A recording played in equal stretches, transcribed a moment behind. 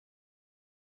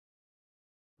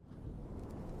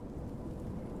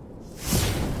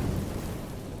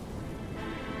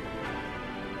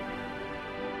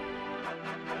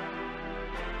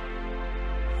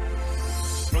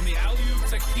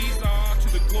the keys are to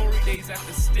the glory days at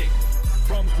the stick.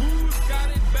 From who's got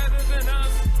it better than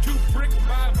us to brick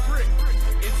by brick.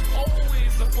 It's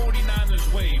always the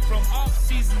 49ers way, from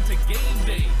off-season to game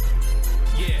day.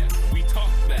 Yeah, we talk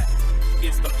that.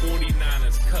 It's the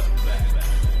 49ers cutback.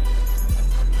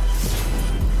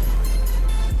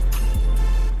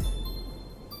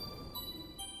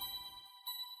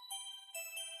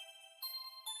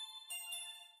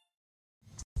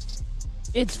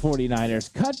 It's 49ers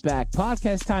Cutback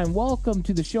Podcast time. Welcome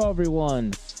to the show,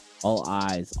 everyone. All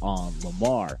eyes on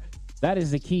Lamar. That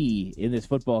is the key in this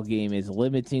football game, is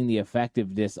limiting the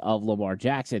effectiveness of Lamar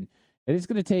Jackson. And it's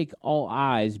going to take all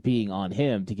eyes being on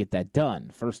him to get that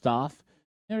done. First off,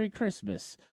 Merry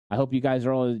Christmas. I hope you guys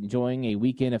are all enjoying a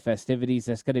weekend of festivities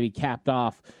that's going to be capped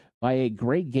off by a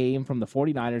great game from the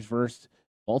 49ers versus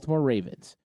Baltimore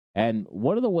Ravens. And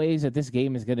one of the ways that this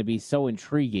game is going to be so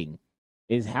intriguing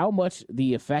is how much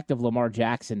the effect of Lamar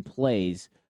Jackson plays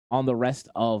on the rest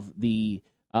of the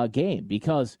game.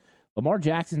 Because Lamar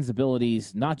Jackson's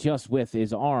abilities, not just with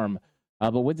his arm,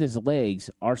 but with his legs,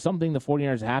 are something the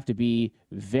 49ers have to be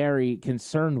very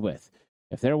concerned with.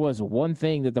 If there was one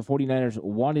thing that the 49ers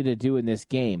wanted to do in this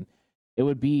game, it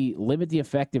would be limit the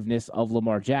effectiveness of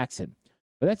Lamar Jackson.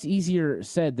 But that's easier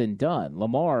said than done.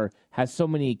 Lamar has so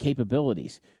many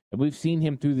capabilities, and we've seen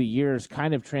him through the years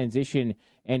kind of transition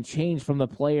and change from the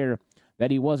player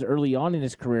that he was early on in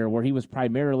his career, where he was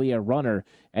primarily a runner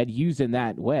and used in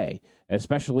that way,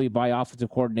 especially by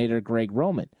offensive coordinator Greg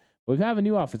Roman. We have a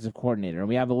new offensive coordinator, and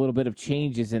we have a little bit of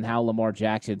changes in how Lamar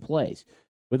Jackson plays.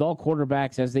 With all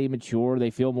quarterbacks, as they mature,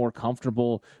 they feel more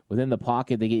comfortable within the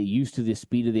pocket. They get used to the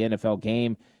speed of the NFL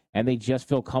game, and they just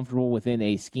feel comfortable within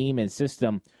a scheme and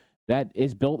system that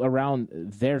is built around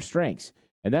their strengths.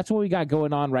 And that's what we got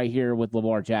going on right here with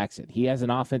Lamar Jackson. He has an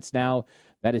offense now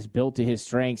that is built to his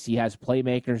strengths. He has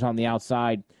playmakers on the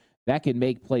outside that can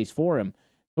make plays for him.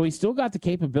 So he's still got the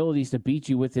capabilities to beat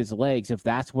you with his legs if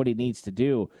that's what he needs to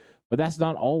do. But that's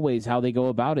not always how they go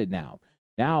about it now.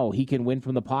 Now he can win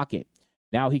from the pocket.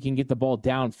 Now he can get the ball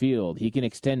downfield. He can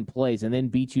extend plays and then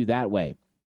beat you that way.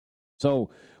 So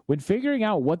when figuring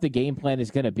out what the game plan is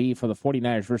going to be for the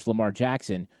 49ers versus Lamar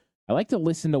Jackson, I like to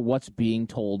listen to what's being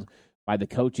told by the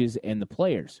coaches and the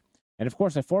players. And, of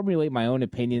course, I formulate my own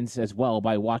opinions as well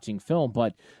by watching film,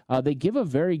 but they give a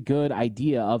very good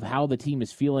idea of how the team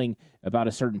is feeling about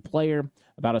a certain player,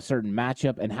 about a certain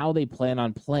matchup, and how they plan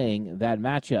on playing that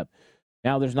matchup.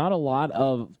 Now, there's not a lot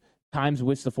of times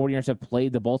which the 49ers have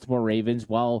played the Baltimore Ravens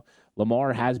while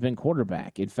Lamar has been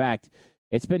quarterback. In fact,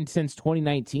 it's been since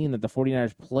 2019 that the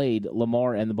 49ers played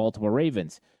Lamar and the Baltimore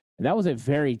Ravens. And that was a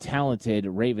very talented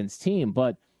Ravens team,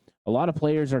 but a lot of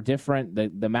players are different.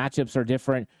 The matchups are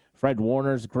different. Fred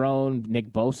Warner's grown.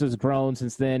 Nick Bosa's grown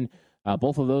since then.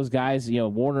 Both of those guys,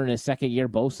 Warner in his second year,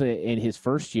 Bosa in his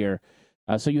first year.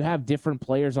 So you have different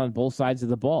players on both sides of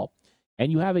the ball.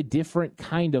 And you have a different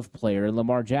kind of player in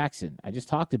Lamar Jackson. I just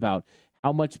talked about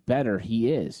how much better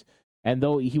he is. And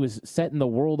though he was setting the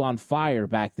world on fire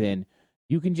back then,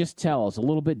 you can just tell it's a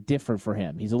little bit different for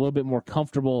him. He's a little bit more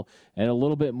comfortable and a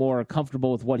little bit more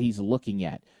comfortable with what he's looking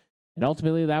at. And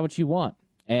ultimately, that's what you want.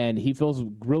 And he feels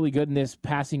really good in this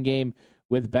passing game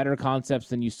with better concepts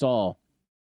than you saw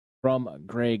from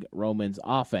Greg Roman's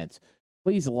offense.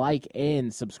 Please like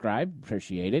and subscribe.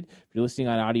 Appreciate it. If you're listening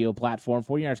on audio platform,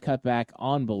 49ers Cutback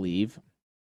on Believe,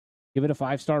 give it a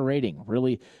 5-star rating.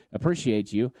 Really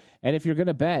appreciate you. And if you're going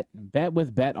to bet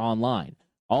with Bet Online.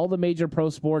 All the major pro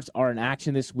sports are in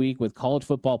action this week with college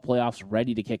football playoffs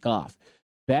ready to kick off.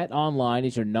 Bet Online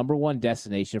is your number one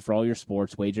destination for all your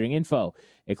sports wagering info,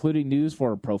 including news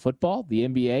for pro football, the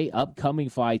NBA, upcoming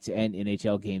fights, and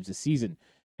NHL games this season.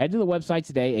 Head to the website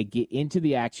today and get into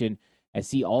the action and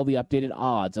see all the updated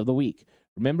odds of the week.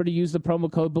 Remember to use the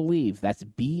promo code BELIEVE, that's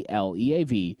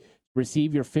BLEAV, to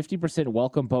receive your 50%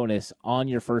 welcome bonus on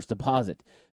your first deposit.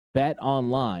 Bet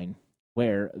Online,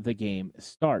 where the game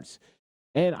starts.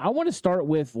 And I want to start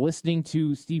with listening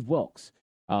to Steve Wilks.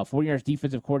 49ers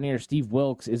defensive coordinator Steve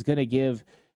Wilks is going to give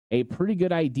a pretty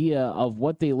good idea of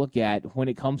what they look at when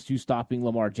it comes to stopping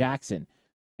Lamar Jackson.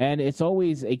 And it's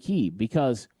always a key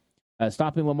because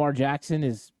stopping Lamar Jackson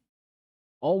is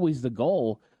always the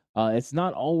goal. It's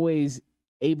not always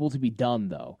able to be done,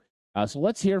 though. So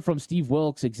let's hear from Steve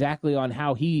Wilks exactly on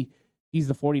how he's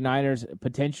the 49ers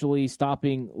potentially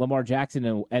stopping Lamar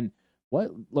Jackson and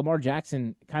what Lamar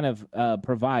Jackson kind of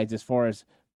provides as far as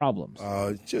problems.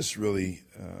 Just really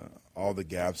all the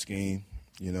gap scheme,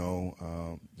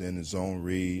 then the zone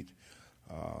read,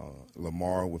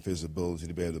 Lamar with his ability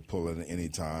to be able to pull it at any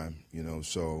time,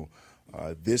 So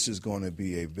this is going to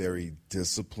be a very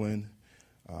disciplined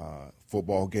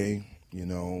football game. You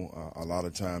know, a lot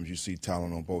of times you see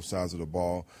talent on both sides of the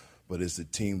ball, but it's a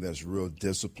team that's real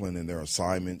disciplined in their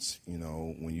assignments. You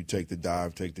know, when you take the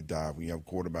dive, take the dive. When you have a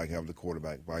quarterback, have the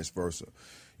quarterback, vice versa.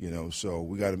 You know, so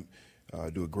we got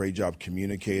to do a great job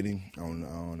communicating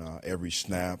on every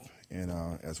snap, and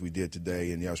as we did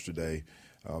today and yesterday,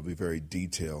 be very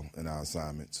detailed in our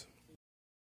assignments.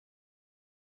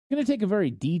 Going to take a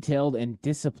very detailed and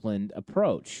disciplined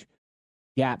approach.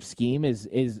 Gap scheme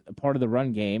is part of the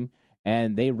run game,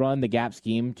 and they run the gap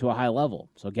scheme to a high level.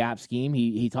 So gap scheme,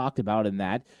 he talked about in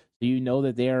that. So you know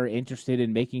that they're interested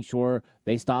in making sure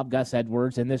they stop Gus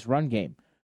Edwards in this run game.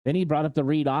 Then he brought up the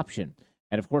read option.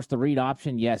 And, of course, the read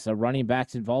option, yes, a running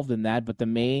back's involved in that, but the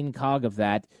main cog of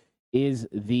that is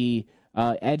the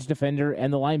edge defender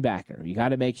and the linebacker. You got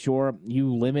to make sure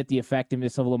you limit the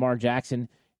effectiveness of Lamar Jackson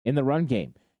in the run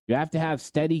game. You have to have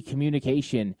steady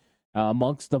communication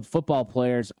amongst the football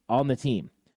players on the team.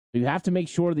 So you have to make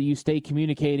sure that you stay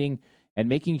communicating and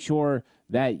making sure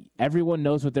that everyone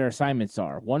knows what their assignments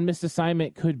are. One missed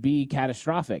assignment could be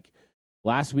catastrophic.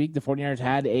 Last week, the 49ers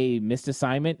had a missed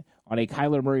assignment on a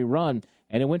Kyler Murray run,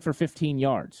 and it went for 15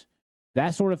 yards.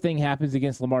 That sort of thing happens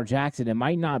against Lamar Jackson. It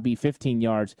might not be 15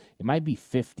 yards. It might be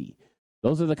 50.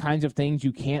 Those are the kinds of things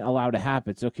you can't allow to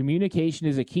happen. So communication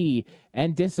is a key,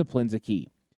 and discipline's a key.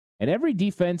 And every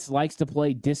defense likes to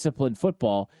play disciplined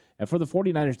football. And for the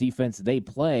 49ers defense, they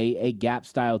play a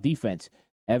gap-style defense.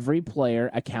 Every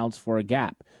player accounts for a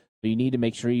gap. So you need to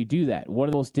make sure you do that. One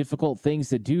of the most difficult things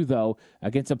to do, though,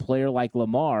 against a player like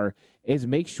Lamar is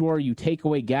make sure you take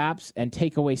away gaps and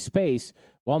take away space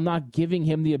while not giving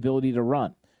him the ability to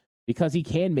run, because he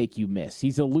can make you miss.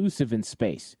 He's elusive in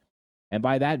space. And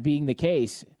by that being the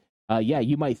case,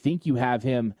 you might think you have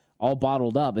him all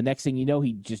bottled up. The next thing you know,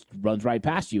 he just runs right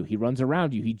past you. He runs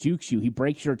around you. He jukes you. He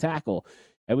breaks your tackle.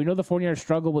 And we know the 49ers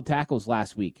struggled with tackles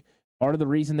last week. Part of the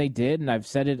reason they did, and I've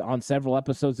said it on several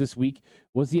episodes this week,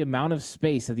 was the amount of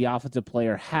space that the offensive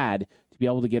player had to be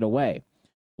able to get away.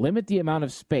 Limit the amount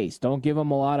of space. Don't give them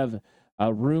a lot of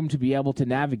room to be able to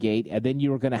navigate, and then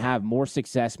you are going to have more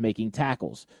success making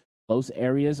tackles. Close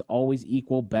areas always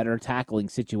equal better tackling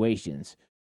situations.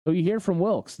 So you hear from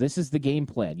Wilks, this is the game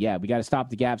plan. Yeah, we got to stop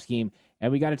the gap scheme,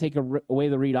 and we got to take away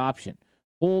the read option.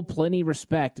 Full plenty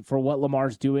respect for what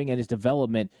Lamar's doing and his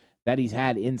development that he's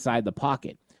had inside the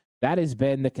pocket. That has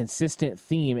been the consistent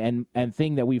theme and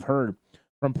thing that we've heard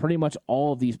from pretty much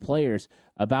all of these players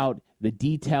about the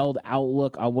detailed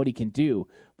outlook on what he can do.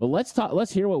 But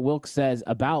let's hear what Wilks says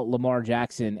about Lamar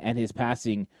Jackson and his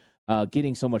passing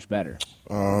getting so much better.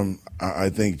 I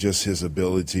think just his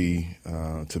ability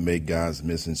to make guys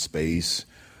miss in space.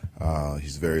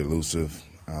 He's very elusive.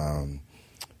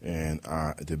 And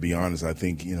to be honest, I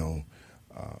think,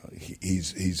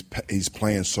 he's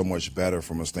playing so much better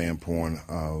from a standpoint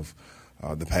of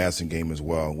the passing game as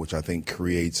well, which I think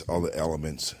creates other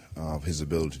elements of his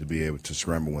ability to be able to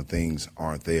scramble when things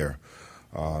aren't there.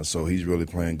 So he's really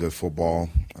playing good football,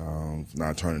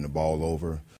 not turning the ball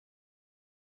over.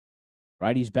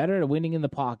 Right, he's better at winning in the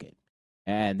pocket.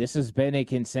 And this has been a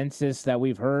consensus that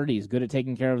we've heard. He's good at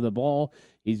taking care of the ball.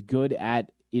 He's good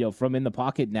at, from in the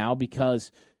pocket now,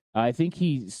 because I think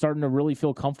he's starting to really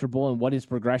feel comfortable in what his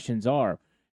progressions are.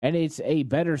 And it's a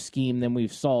better scheme than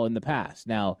we've saw in the past.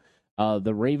 Now,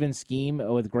 the Ravens scheme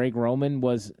with Greg Roman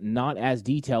was not as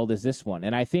detailed as this one.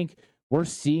 And I think we're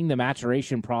seeing the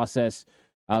maturation process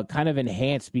kind of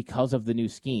enhanced because of the new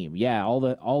scheme. Yeah,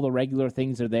 all the regular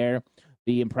things are there.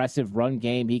 The impressive run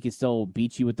game, he can still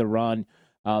beat you with the run.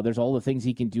 There's all the things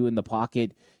he can do in the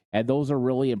pocket, and those are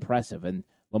really impressive. And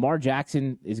Lamar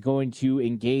Jackson is going to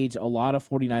engage a lot of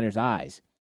 49ers eyes.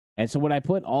 And so when I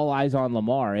put all eyes on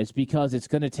Lamar, it's because it's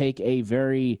going to take a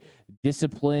very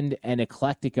disciplined and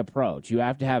eclectic approach. You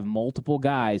have to have multiple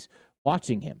guys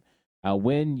watching him.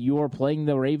 When you're playing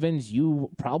the Ravens,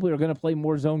 you probably are going to play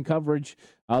more zone coverage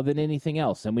than anything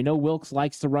else. And we know Wilks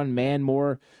likes to run man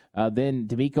more than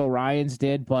DeMeco Ryans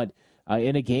did, but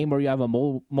in a game where you have a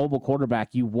mobile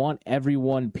quarterback, you want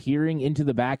everyone peering into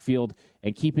the backfield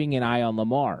and keeping an eye on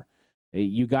Lamar.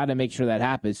 You got to make sure that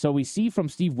happens. So we see from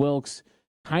Steve Wilks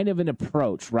kind of an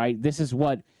approach, right? This is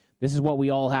what we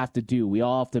all have to do. We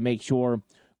all have to make sure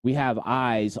we have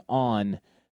eyes on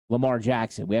Lamar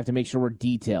Jackson. We have to make sure we're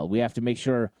detailed. We have to make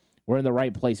sure we're in the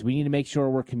right place. We need to make sure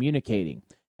we're communicating.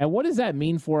 And what does that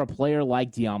mean for a player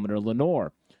like Deommodore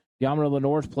Lenoir? Deommodore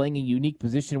Lenoir is playing a unique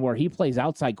position where he plays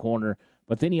outside corner,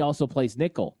 but then he also plays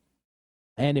nickel.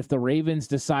 And if the Ravens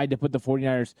decide to put the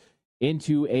 49ers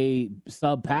into a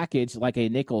sub package like a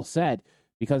nickel set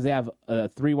because they have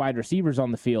 3 wide receivers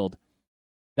on the field,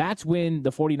 that's when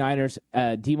the 49ers,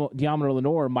 Deommodore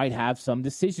Lenoir might have some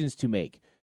decisions to make.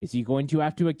 Is he going to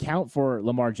have to account for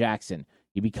Lamar Jackson?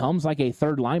 He becomes like a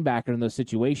third linebacker in those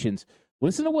situations.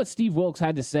 Listen to what Steve Wilks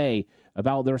had to say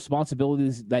about the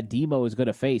responsibilities that Demo is going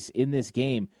to face in this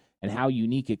game and how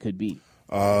unique it could be.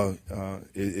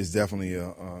 It's definitely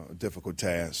a difficult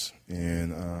task,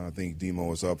 and I think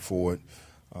Demo is up for it,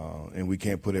 and we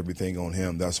can't put everything on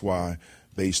him. That's why,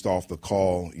 based off the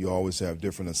call, you always have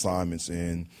different assignments,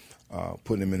 and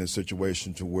putting him in a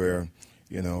situation to where,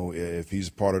 you know, if he's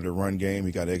part of the run game,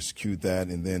 he got to execute that,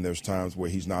 and then there's times where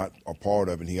he's not a part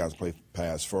of it, and he has to play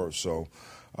pass first. So,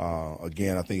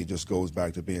 again, I think it just goes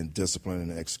back to being disciplined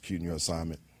and executing your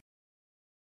assignment.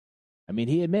 I mean,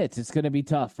 he admits it's going to be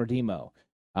tough for Demo.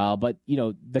 But, you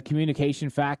know, the communication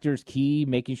factor is key,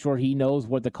 making sure he knows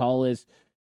what the call is.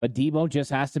 But Demo just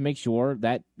has to make sure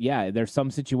that, yeah, there's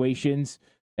some situations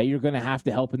that you're going to have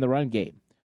to help in the run game.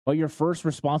 But your first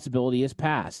responsibility is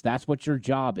pass. That's what your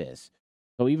job is.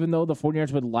 So even though the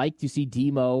 49ers would like to see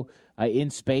Demo in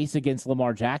space against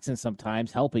Lamar Jackson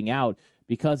sometimes helping out,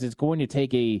 because it's going to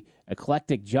take a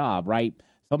eclectic job, right?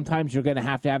 Sometimes you're going to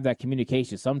have that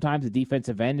communication. Sometimes the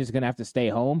defensive end is going to have to stay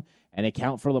home and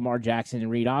account for Lamar Jackson and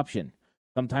read option.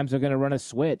 Sometimes they're going to run a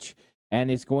switch,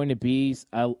 and it's going to be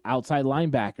an outside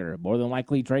linebacker, more than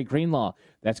likely Drake Greenlaw,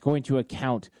 that's going to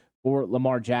account for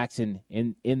Lamar Jackson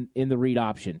in the read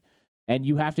option. And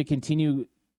you have to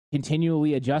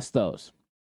continually adjust those.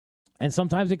 And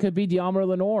sometimes it could be De'Amar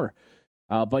Lenore,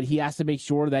 but he has to make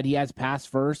sure that he has pass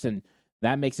first, and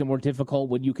that makes it more difficult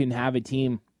when you can have a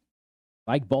team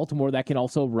like Baltimore that can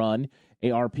also run a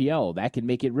RPO. That can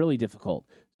make it really difficult.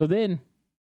 So then,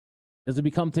 does it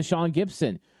become Tashawn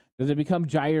Gibson? Does it become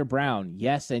Jair Brown?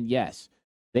 Yes and yes.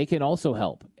 They can also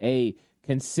help. A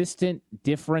consistent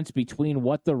difference between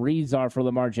what the reads are for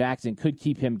Lamar Jackson could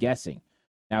keep him guessing.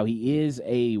 Now, he is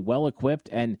a well-equipped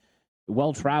and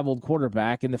well-traveled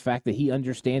quarterback in the fact that he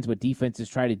understands what defenses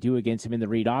try to do against him in the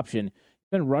read option.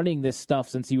 He's been running this stuff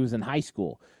since he was in high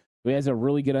school. So he has a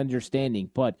really good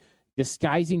understanding, but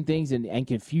disguising things and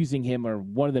confusing him are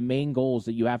one of the main goals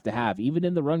that you have to have, even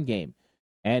in the run game.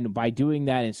 And by doing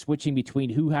that and switching between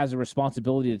who has a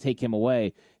responsibility to take him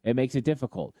away, it makes it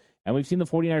difficult. And we've seen the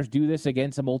 49ers do this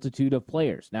against a multitude of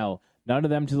players. Now, none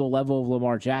of them to the level of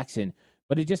Lamar Jackson,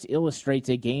 but it just illustrates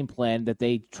a game plan that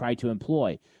they try to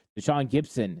employ. Tashawn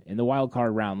Gibson in the wild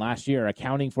card round last year,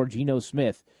 accounting for Geno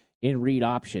Smith in read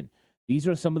option. These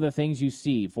are some of the things you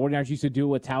see. 49ers used to do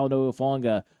with Talanoa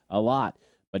Hufanga a lot.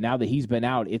 But now that he's been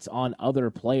out, it's on other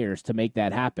players to make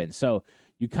that happen. So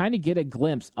you kind of get a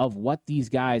glimpse of what these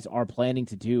guys are planning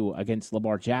to do against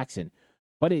Lamar Jackson.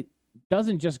 But it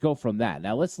doesn't just go from that.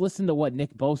 Now let's listen to what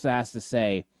Nick Bosa has to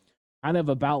say kind of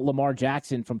about Lamar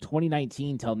Jackson from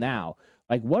 2019 till now.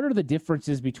 Like, what are the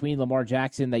differences between Lamar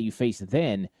Jackson that you faced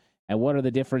then, and what are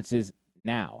the differences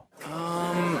now?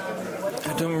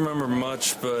 I don't remember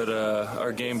much, but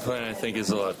our game plan, I think, is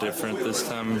a lot different this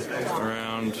time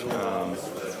around.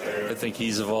 I think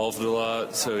he's evolved a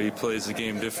lot, so he plays the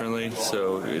game differently.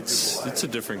 So it's a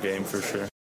different game for sure.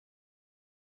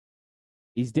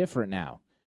 He's different now.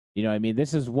 You know, I mean,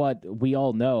 this is what we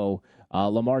all know.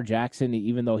 Lamar Jackson,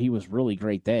 even though he was really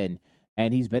great then,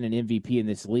 and he's been an MVP in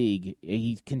this league,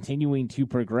 he's continuing to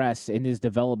progress in his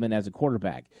development as a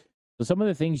quarterback. So some of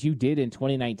the things you did in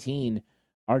 2019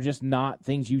 are just not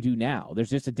things you do now. There's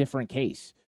just a different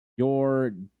case.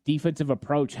 Your defensive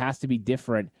approach has to be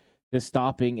different to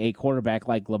stopping a quarterback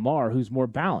like Lamar, who's more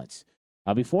balanced.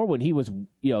 Before, when he was,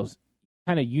 you know,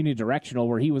 kind of unidirectional,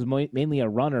 where he was mainly a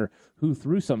runner who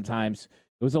threw sometimes,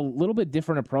 it was a little bit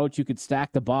different approach. You could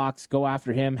stack the box, go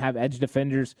after him, have edge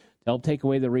defenders to help take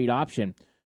away the read option.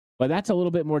 But that's a little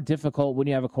bit more difficult when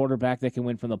you have a quarterback that can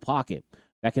win from the pocket,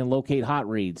 that can locate hot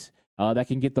reads, that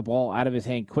can get the ball out of his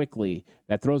hand quickly,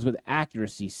 that throws with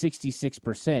accuracy,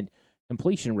 66%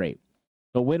 completion rate.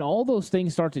 So when all those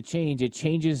things start to change, it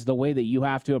changes the way that you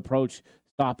have to approach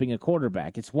stopping a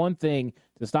quarterback. It's one thing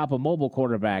to stop a mobile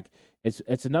quarterback.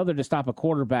 It's another to stop a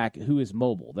quarterback who is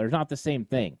mobile. They're not the same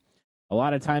thing. A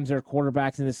lot of times there are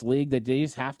quarterbacks in this league that they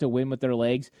just have to win with their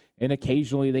legs, and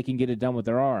occasionally they can get it done with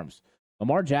their arms.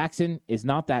 Lamar Jackson is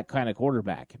not that kind of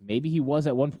quarterback. Maybe he was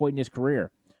at one point in his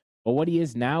career. But what he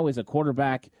is now is a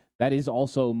quarterback that is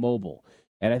also mobile.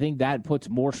 And I think that puts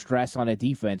more stress on a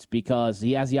defense because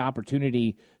he has the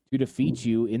opportunity to defeat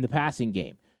you in the passing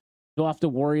game. You'll have to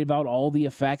worry about all the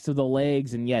effects of the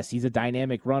legs. And yes, he's a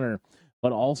dynamic runner,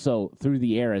 but also through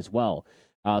the air as well.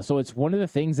 So it's one of the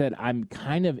things that I'm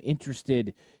kind of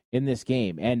interested in this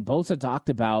game. And Bosa talked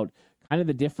about kind of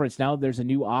the difference now that there's a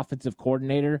new offensive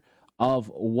coordinator of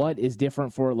what is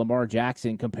different for Lamar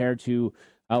Jackson compared to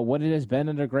what it has been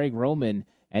under Greg Roman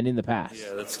and in the pass.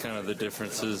 Yeah, that's kind of the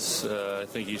differences. I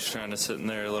think he's trying to sit in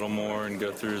there a little more and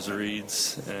go through his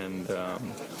reads, and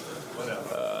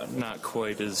not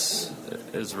quite as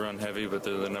run heavy, but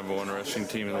they're the number one rushing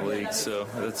team in the league, so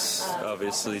that's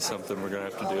obviously something we're going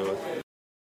to have to deal with.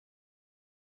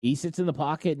 He sits in the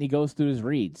pocket and he goes through his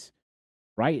reads,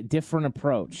 right? Different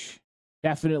approach,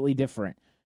 definitely different.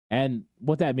 And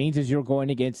what that means is you're going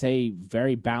against a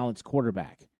very balanced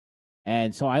quarterback.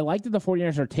 And so I like that the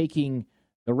 49ers are taking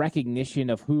the recognition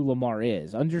of who Lamar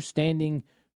is. Understanding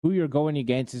who you're going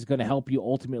against is going to help you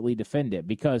ultimately defend it,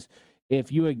 because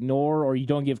if you ignore or you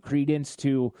don't give credence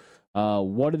to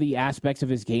what are the aspects of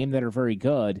his game that are very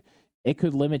good, it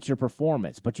could limit your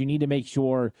performance. But you need to make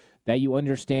sure that you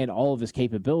understand all of his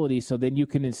capabilities, so then you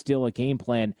can instill a game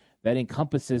plan that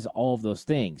encompasses all of those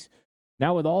things.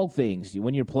 Now, with all things,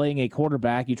 when you're playing a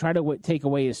quarterback, you try to take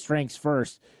away his strengths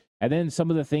first, and then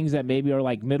some of the things that maybe are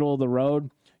like middle of the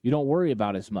road, you don't worry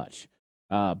about as much.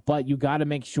 But you got to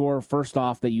make sure, first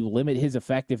off, that you limit his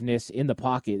effectiveness in the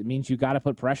pocket. It means you got to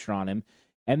put pressure on him.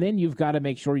 And then you've got to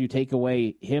make sure you take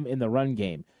away him in the run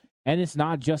game. And it's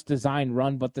not just design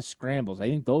run, but the scrambles. I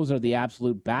think those are the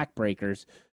absolute backbreakers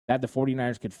that the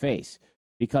 49ers could face,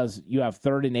 because you have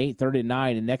 3rd and 8, 3rd and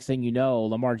 9, and next thing you know,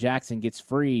 Lamar Jackson gets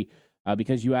free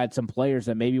because you had some players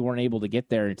that maybe weren't able to get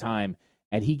there in time,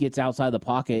 and he gets outside the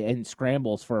pocket and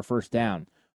scrambles for a first down.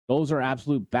 Those are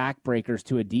absolute backbreakers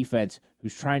to a defense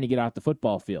who's trying to get out the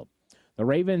football field. The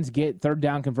Ravens get third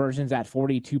down conversions at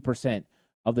 42%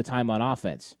 of the time on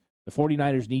offense. The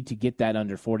 49ers need to get that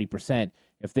under 40%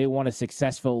 if they want to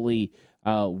successfully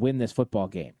win this football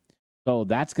game. So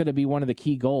that's going to be one of the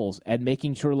key goals, and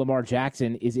making sure Lamar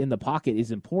Jackson is in the pocket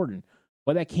is important,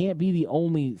 but that can't be the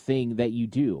only thing that you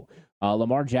do.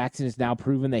 Lamar Jackson has now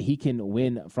proven that he can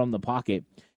win from the pocket.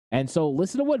 And so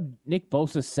listen to what Nick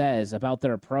Bosa says about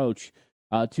their approach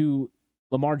to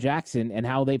Lamar Jackson and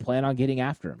how they plan on getting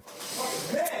after him.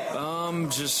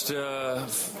 Just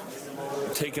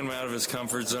taking him out of his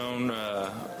comfort zone,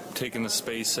 taking the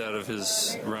space out of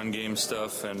his run game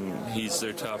stuff, and he's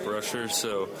their top rusher.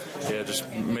 So, yeah, just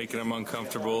making him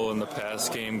uncomfortable in the pass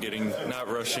game, not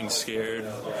rushing scared,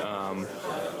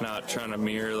 not trying to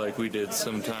mirror like we did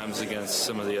sometimes against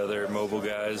some of the other mobile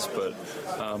guys, but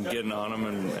getting on him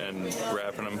and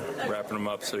wrapping him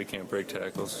up so he can't break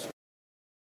tackles.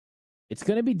 It's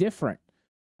going to be different.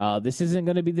 This isn't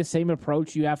going to be the same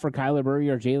approach you have for Kyler Murray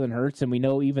or Jalen Hurts, and we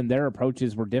know even their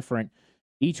approaches were different.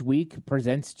 Each week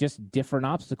presents just different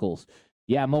obstacles.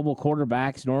 Yeah, mobile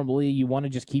quarterbacks, normally you want to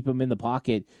just keep them in the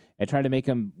pocket and try to make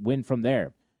them win from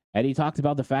there. And he talked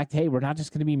about the fact, hey, we're not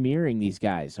just going to be mirroring these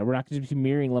guys, or we're not going to be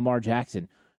mirroring Lamar Jackson.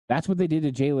 That's what they did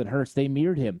to Jalen Hurts. They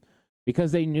mirrored him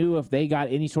because they knew if they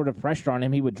got any sort of pressure on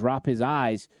him, he would drop his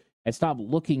eyes and stop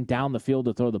looking down the field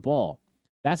to throw the ball.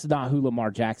 That's not who Lamar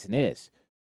Jackson is.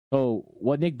 So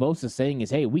what Nick Bosa is saying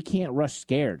is, hey, we can't rush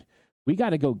scared. We got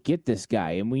to go get this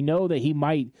guy. And we know that he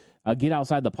might get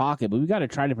outside the pocket, but we got to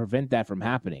try to prevent that from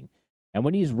happening. And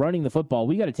when he's running the football,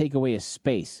 we got to take away his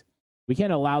space. We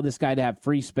can't allow this guy to have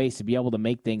free space to be able to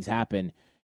make things happen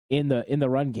in the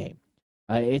run game.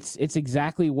 It's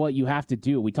exactly what you have to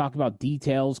do. We talked about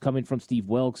details coming from Steve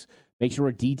Wilks. Make sure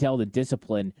we're detailed and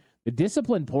disciplined. The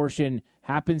discipline portion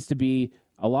happens to be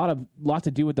a lot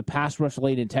to do with the pass rush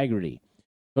lane integrity.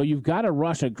 So you've got to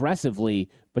rush aggressively,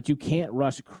 but you can't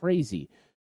rush crazy.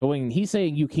 So when he's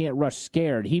saying you can't rush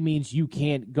scared, he means you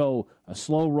can't go a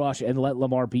slow rush and let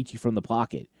Lamar beat you from the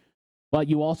pocket. But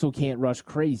you also can't rush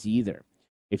crazy either.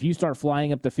 If you start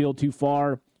flying up the field too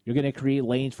far, you're going to create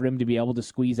lanes for him to be able to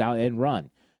squeeze out and run.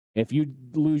 If you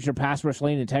lose your pass rush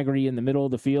lane integrity in the middle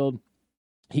of the field,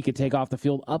 he could take off the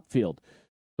field upfield.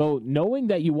 So knowing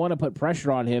that you want to put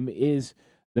pressure on him is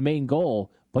the main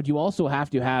goal, but you also have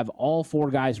to have all four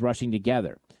guys rushing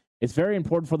together. It's very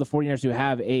important for the 49ers to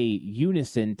have a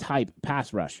unison type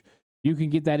pass rush. You can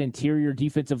get that interior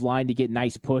defensive line to get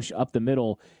nice push up the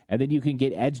middle, and then you can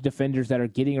get edge defenders that are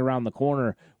getting around the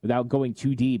corner without going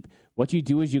too deep. What you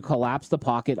do is you collapse the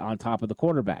pocket on top of the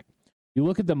quarterback. You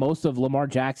look at the most of Lamar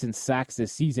Jackson's sacks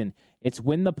this season, it's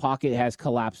when the pocket has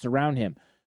collapsed around him.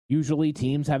 Usually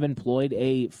teams have employed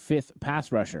a fifth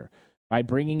pass rusher. By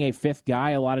bringing a fifth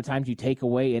guy, a lot of times you take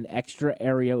away an extra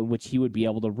area in which he would be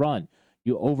able to run.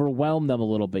 You overwhelm them a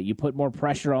little bit. You put more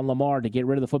pressure on Lamar to get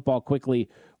rid of the football quickly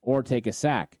or take a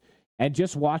sack. And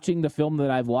just watching the film that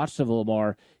I've watched of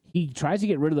Lamar, he tries to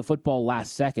get rid of the football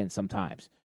last second sometimes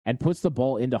and puts the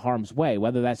ball into harm's way,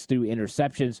 whether that's through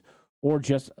interceptions or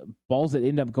just balls that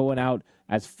end up going out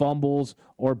as fumbles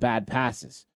or bad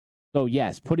passes. So,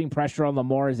 yes, putting pressure on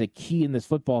Lamar is a key in this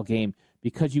football game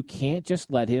because you can't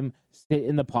just let him sit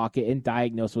in the pocket and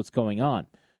diagnose what's going on.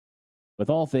 With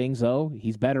all things, though,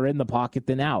 he's better in the pocket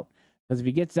than out. Because if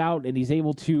he gets out and he's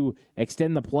able to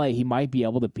extend the play, he might be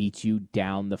able to beat you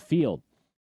down the field.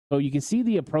 So you can see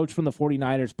the approach from the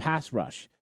 49ers pass rush.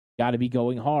 Got to be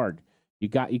going hard. You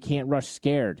can't rush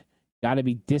scared. Got to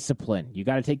be disciplined. You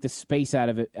got to take the space out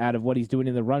of what he's doing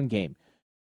in the run game.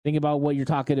 Think about what you're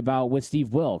talking about with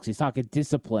Steve Wilks. He's talking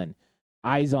discipline,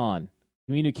 eyes on,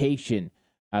 communication,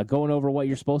 going over what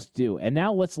you're supposed to do. And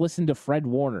now let's listen to Fred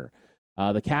Warner,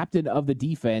 the captain of the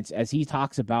defense, as he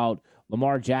talks about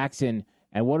Lamar Jackson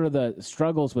and what are the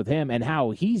struggles with him and how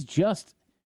he's just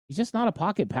not a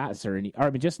pocket passer,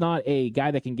 just not a guy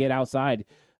that can get outside,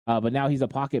 but now he's a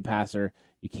pocket passer.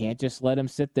 You can't just let him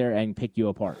sit there and pick you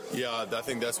apart. Yeah, I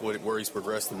think that's where he's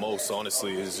progressed the most,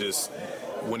 honestly, is just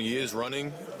when he is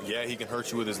running, yeah, he can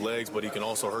hurt you with his legs, but he can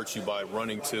also hurt you by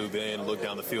running to then look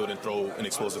down the field and throw an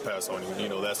explosive pass on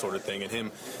you, that sort of thing. And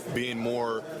him being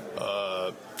more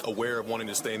aware of wanting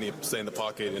to stay in the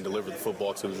pocket and deliver the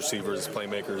football to his receivers, his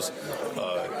playmakers,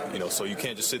 so you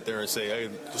can't just sit there and say, hey,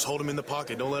 just hold him in the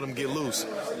pocket, don't let him get loose.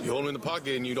 You hold him in the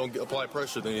pocket and you don't apply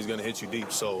pressure, then he's going to hit you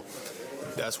deep. So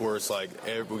that's where it's like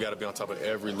we got to be on top of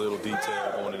every little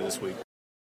detail going into this week.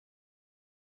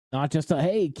 Not just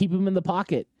hey, keep him in the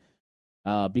pocket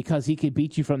because he could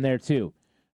beat you from there too.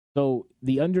 So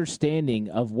the understanding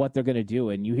of what they're going to do,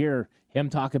 and you hear him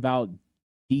talk about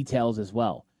details as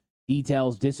well.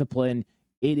 Details, discipline,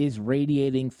 it is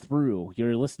radiating through.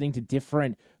 You're listening to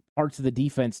different parts of the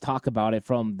defense talk about it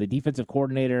from the defensive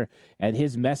coordinator, and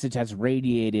his message has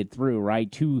radiated through,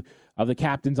 right? Two of the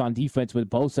captains on defense with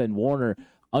Bosa and Warner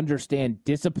understand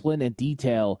discipline and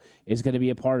detail is going to be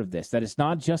a part of this. That it's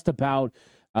not just about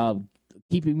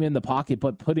keeping him in the pocket,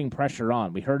 but putting pressure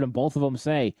on. We heard both of them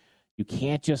say, you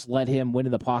can't just let him win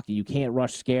in the pocket. You can't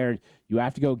rush scared. You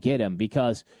have to go get him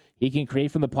because he can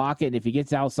create from the pocket, and if he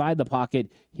gets outside the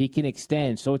pocket, he can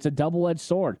extend. So it's a double-edged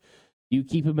sword. You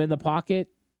keep him in the pocket,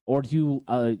 or do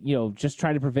you, just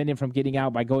try to prevent him from getting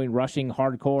out by going rushing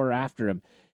hardcore after him?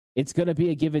 It's going to be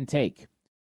a give and take.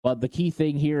 But the key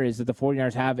thing here is that the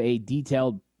 49ers have a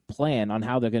detailed plan on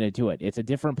how they're going to do it. It's a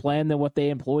different plan than what they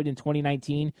employed in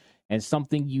 2019 and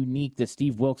something unique that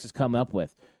Steve Wilks has come up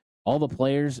with. All the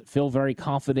players feel very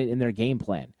confident in their game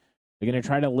plan. They're going to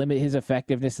try to limit his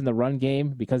effectiveness in the run game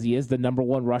because he is the number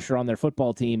one rusher on their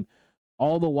football team,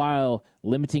 all the while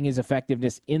limiting his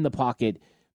effectiveness in the pocket,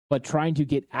 but trying to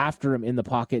get after him in the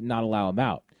pocket and not allow him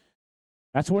out.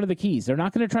 That's one of the keys. They're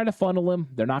not going to try to funnel him.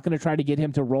 They're not going to try to get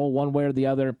him to roll one way or the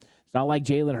other. It's not like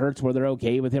Jalen Hurts where they're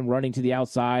okay with him running to the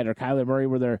outside, or Kyler Murray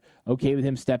where they're okay with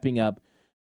him stepping up.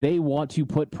 They want to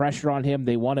put pressure on him.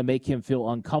 They want to make him feel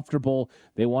uncomfortable.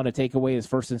 They want to take away his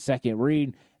first and second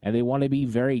read, and they want to be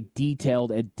very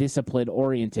detailed and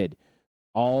discipline-oriented.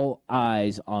 All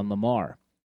eyes on Lamar.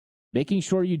 Making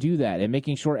sure you do that and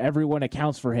making sure everyone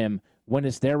accounts for him when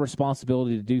it's their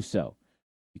responsibility to do so.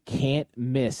 You can't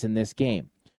miss in this game.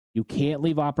 You can't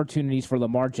leave opportunities for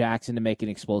Lamar Jackson to make an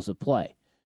explosive play.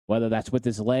 Whether that's with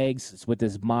his legs, it's with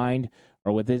his mind,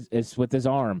 or it's with his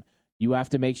arm. You have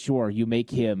to make sure you make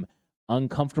him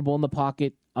uncomfortable in the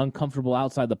pocket, uncomfortable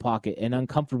outside the pocket, and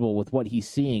uncomfortable with what he's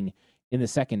seeing in the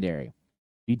secondary. If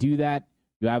you do that,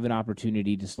 you have an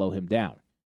opportunity to slow him down.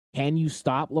 Can you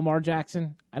stop Lamar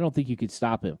Jackson? I don't think you could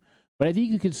stop him. But I think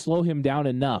you could slow him down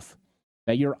enough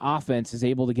that your offense is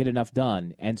able to get enough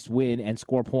done and win and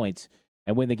score points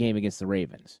and win the game against the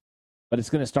Ravens. But it's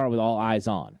going to start with all eyes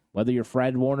on. Whether you're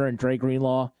Fred Warner and Dre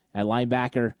Greenlaw at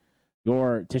linebacker,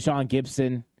 you're Tashawn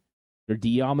Gibson, your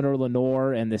Deommodore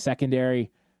Lenoir and the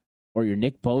secondary, or your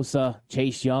Nick Bosa,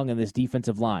 Chase Young, and this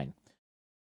defensive line.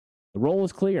 The role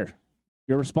is clear.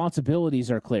 Your responsibilities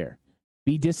are clear.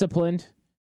 Be disciplined.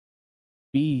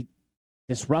 Be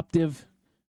disruptive.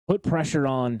 Put pressure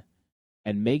on.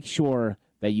 And make sure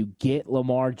that you get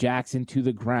Lamar Jackson to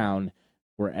the ground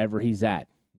wherever he's at.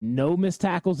 No missed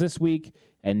tackles this week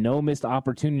and no missed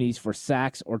opportunities for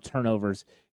sacks or turnovers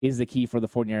is the key for the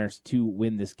 49ers to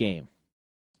win this game.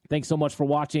 Thanks so much for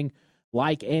watching.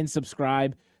 Like and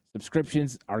subscribe.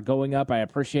 Subscriptions are going up. I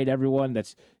appreciate everyone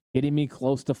that's getting me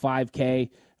close to 5K. I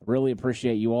really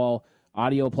appreciate you all.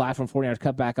 Audio platform 49ers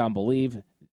Cutback on Believe.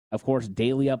 Of course,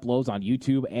 daily uploads on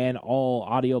YouTube and all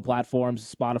audio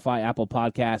platforms, Spotify, Apple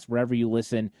Podcasts, wherever you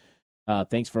listen.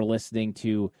 Thanks for listening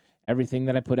to everything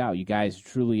that I put out. You guys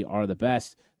truly are the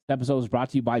best. This episode is brought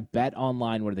to you by Bet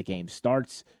Online, where the game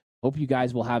starts. Hope you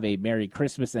guys will have a Merry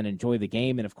Christmas and enjoy the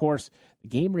game. And, of course, the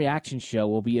game reaction show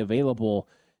will be available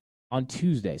on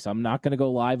Tuesday. So I'm not going to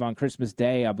go live on Christmas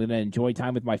Day. I'm going to enjoy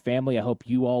time with my family. I hope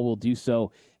you all will do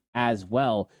so as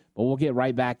well. But we'll get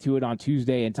right back to it on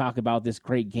Tuesday and talk about this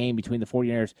great game between the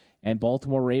 49ers and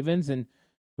Baltimore Ravens. And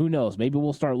who knows? Maybe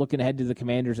we'll start looking ahead to the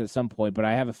Commanders at some point, but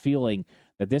I have a feeling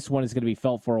that this one is going to be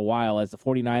felt for a while as the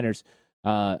 49ers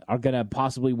are going to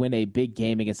possibly win a big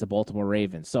game against the Baltimore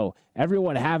Ravens. So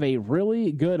everyone have a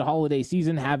really good holiday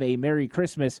season. Have a Merry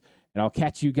Christmas, and I'll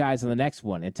catch you guys on the next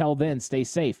one. Until then, stay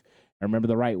safe. And remember,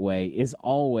 the right way is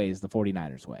always the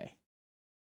 49ers way.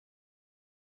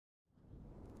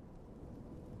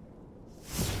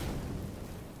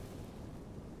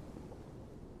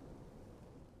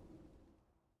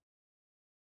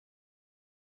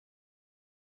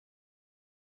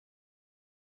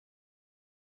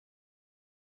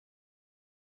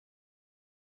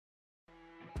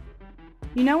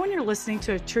 You know when you're listening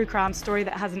to a true crime story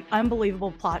that has an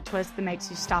unbelievable plot twist that makes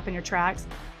you stop in your tracks?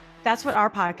 That's what our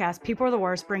podcast, People Are the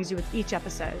Worst, brings you with each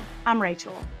episode. I'm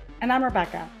Rachel. And I'm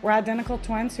Rebecca. We're identical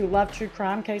twins who love true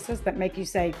crime cases that make you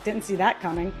say, didn't see that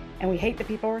coming, and we hate the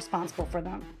people responsible for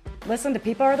them. Listen to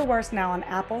People Are the Worst now on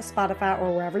Apple, Spotify,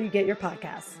 or wherever you get your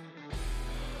podcasts.